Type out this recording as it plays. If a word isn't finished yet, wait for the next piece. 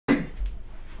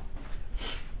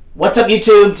What's up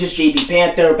YouTube? Just JB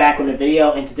Panther back with a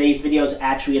video, and today's video is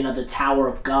actually another Tower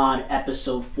of God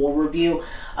episode 4 review.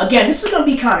 Again, this is going to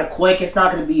be kind of quick. It's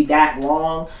not going to be that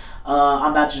long.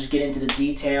 I'm about to just get into the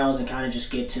details and kind of just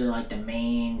get to like the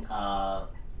main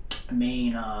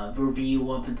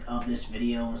review of this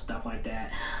video and stuff like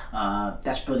that.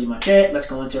 That's pretty much it. Let's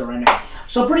go into it right now.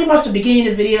 So pretty much the beginning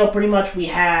of the video, pretty much we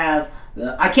have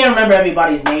I can't remember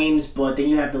everybody's names, but then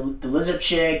you have the lizard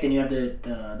chick, then you have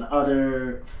the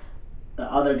other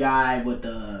guy with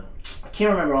the, I can't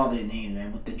remember all their names,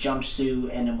 man, with the jumpsuit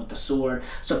and then with the sword.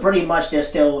 So pretty much they're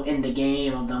still in the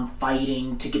game of them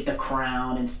fighting to get the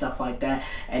crown and stuff like that.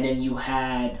 And then you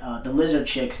had the lizard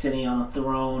chick sitting on the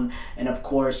throne, and of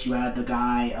course you had the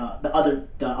guy, the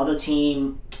other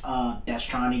team that's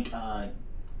trying to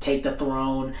take the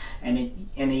throne, and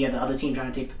then you have the other team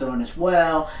trying to take the throne as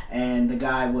well, and the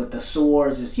guy with the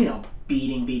swords is, you know,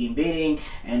 beating,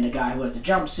 and the guy who has the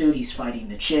jumpsuit, he's fighting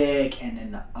the chick, and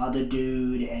then the other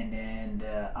dude, and then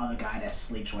the other guy that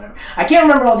sleeps, whatever. I can't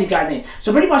remember all these guys' names.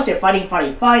 So pretty much they're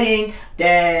fighting.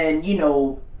 Then, you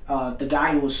know, the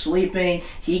guy who was sleeping,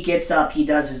 he gets up, he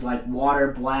does his like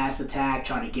water blast attack,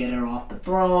 trying to get her off the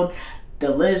throne. The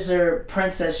lizard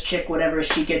princess chick, whatever,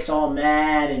 she gets all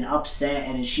mad and upset,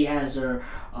 and she has her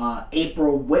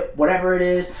April whip, whatever it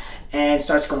is, and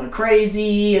starts going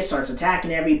crazy. It starts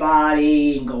attacking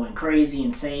everybody and going crazy,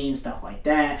 insane, stuff like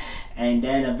that. And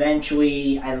then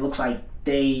eventually, it looks like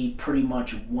they pretty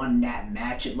much won that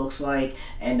match, it looks like,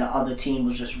 and the other team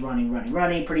was just running.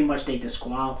 Pretty much they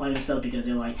disqualified themselves because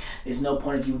they're like, there's no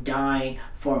point of you dying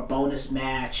for a bonus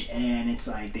match, and it's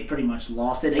like they pretty much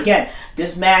lost it. Again,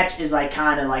 this match is like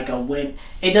kind of like a win.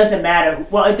 It doesn't matter.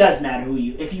 Well, it does matter who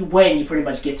you. If you win, you pretty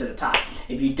much get to the top.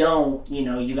 If you don't, you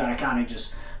know, you gotta kind of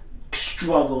just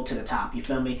struggle to the top. You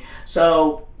feel me?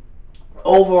 So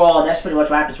overall, that's pretty much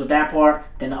what happens with that part.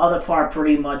 Then the other part,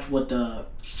 pretty much with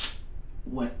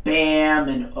Bam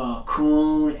and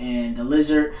Coon and the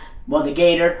lizard, well, the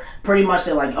gator, pretty much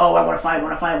they're like, oh, I want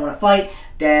to fight.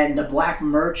 Then the black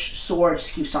merch sword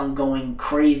just keeps on going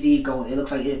crazy. It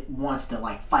looks like it wants to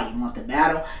like fight, it wants to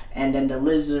battle. And then the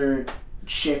lizard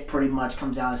chick pretty much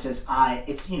comes out and says,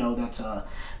 it's, you know,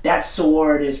 that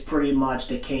sword is pretty much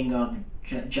the king of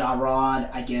Jarod,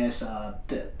 I guess,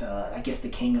 I guess the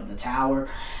king of the tower.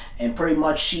 And pretty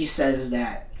much she says is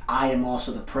that I am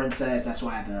also the princess. That's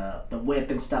why I have the whip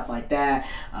and stuff like that.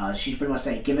 She's pretty much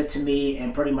saying, give it to me.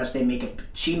 And pretty much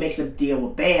she makes a deal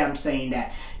with Bam saying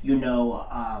that, you know,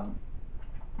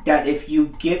 that if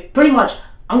you get, pretty much,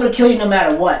 I'm going to kill you no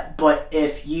matter what. But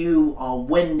if you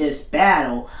win this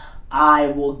battle, I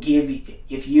will give you,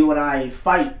 if you and I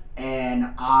fight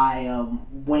and I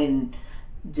win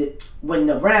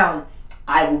the round,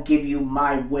 I will give you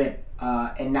my whip.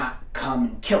 And not come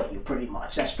and kill you, pretty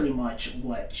much. That's pretty much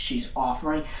what she's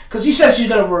offering. Because she says she's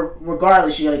going to,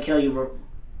 regardless, she's going to kill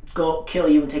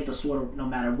you and take the sword no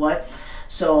matter what.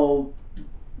 So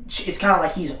it's kind of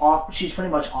like she's pretty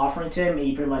much offering to him, and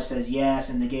he pretty much says yes,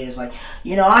 and the gator's like,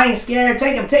 you know, I ain't scared,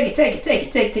 take him, take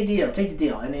the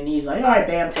deal. And then he's like, all right,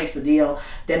 Bam, takes the deal.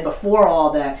 Then before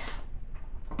all that,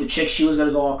 the chick, she was going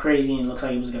to go all crazy, and it looked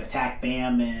like he was going to attack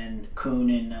Bam and Coon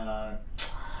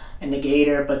and the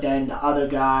gator, but then the other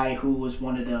guy who was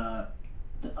one of the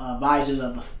advisors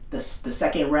of the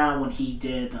second round when he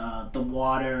did the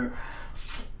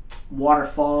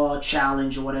waterfall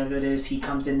challenge or whatever it is, he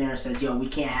comes in there and says, yo, we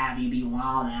can't have you be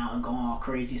wild out and going all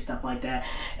crazy, stuff like that,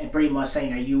 and pretty much saying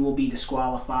that you will be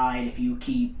disqualified if you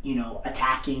keep, you know,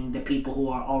 attacking the people who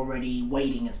are already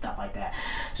waiting and stuff like that.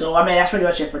 So I mean, that's pretty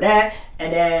much it for that.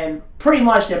 And then pretty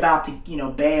much they're about to, you know,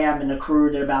 Bam and the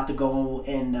crew, they're about to go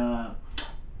in the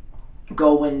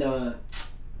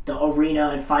arena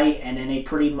and fight, and then they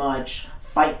pretty much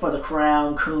fight for the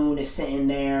crown. Coon is sitting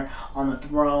there on the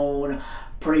throne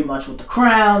pretty much with the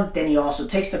crown. Then he also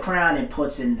takes the crown and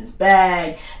puts it in his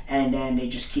bag, and then they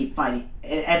just keep fighting.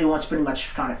 Everyone's pretty much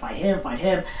trying to fight him.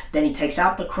 Then he takes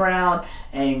out the crown,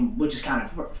 and which is kind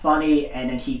of funny, and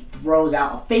then he throws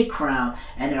out a fake crown,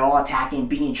 and they're all attacking,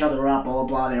 beating each other up, blah blah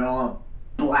blah. They're all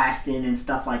blasting and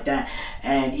stuff like that,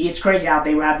 and it's crazy how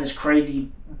they were having this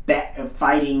crazy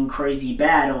crazy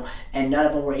battle, and none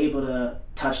of them were able to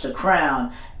touch the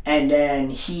crown. And then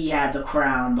he had the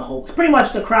crown, pretty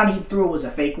much the crown he threw was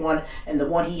a fake one, and the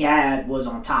one he had was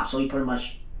on top, so he pretty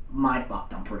much mind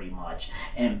fucked them pretty much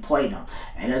and played them.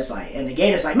 And it's like, and the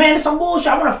gator's like, man, it's some bullshit,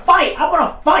 I want to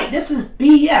fight, this is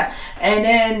BS. And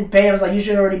then Bam's like, you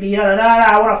should already be,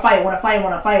 I want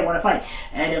to fight.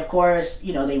 And of course,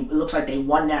 you know, it looks like they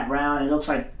won that round. It looks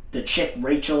like the chick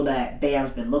Rachel that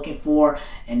Bam's been looking for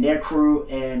and their crew,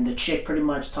 and the chick pretty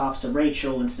much talks to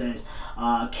Rachel and says,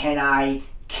 can I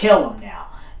kill him now?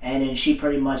 And then she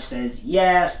pretty much says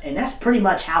yes, and that's pretty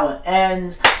much how it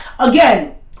ends.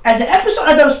 Again, as an episode,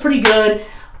 I thought it was pretty good.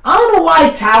 I don't know why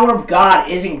Tower of God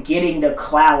isn't getting the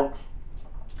clout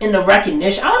and the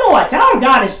recognition. I don't know why. Tower of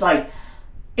God is like,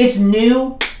 it's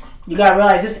new. You gotta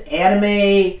realize this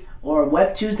anime or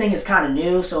Webtoon thing is kind of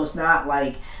new, so it's not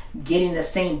like getting the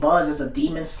same buzz as a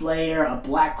Demon Slayer, a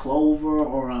Black Clover,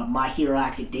 or a My Hero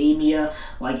Academia.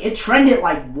 Like, it trended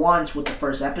like once with the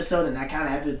first episode, and that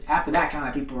kind of after that, kind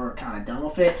of people were kind of done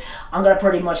with it. I'm gonna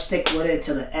pretty much stick with it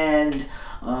to the end.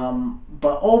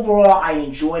 But overall, I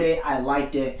enjoyed it. I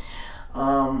liked it.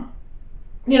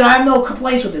 You know, I have no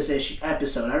complaints with this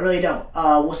episode. I really don't.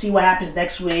 We'll see what happens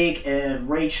next week if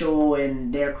Rachel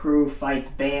and their crew fights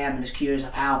Bam, and is curious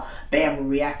of how Bam will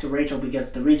react to Rachel,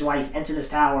 because the reason why he's entered this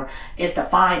tower is to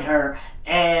find her,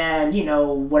 and, you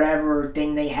know, whatever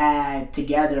thing they had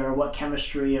together, or what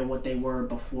chemistry or what they were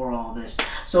before all this.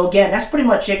 So again, that's pretty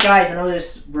much it, guys. I know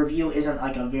this review isn't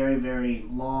like a very, very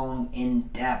long,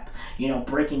 in-depth, you know,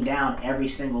 breaking down every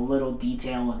single little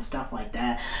detail and stuff like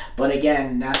that. But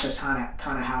again, that's just kind of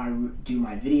how I do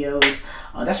my videos.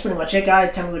 That's pretty much it,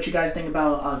 guys. Tell me what you guys think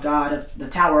about the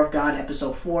Tower of God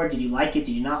episode 4. Did you like it?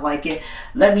 Did you not like it?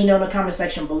 Let me know in the comment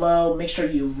section below. Make sure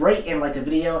you rate and like the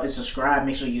video and subscribe.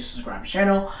 Make sure you subscribe to the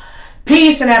channel.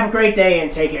 Peace and have a great day and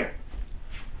take care.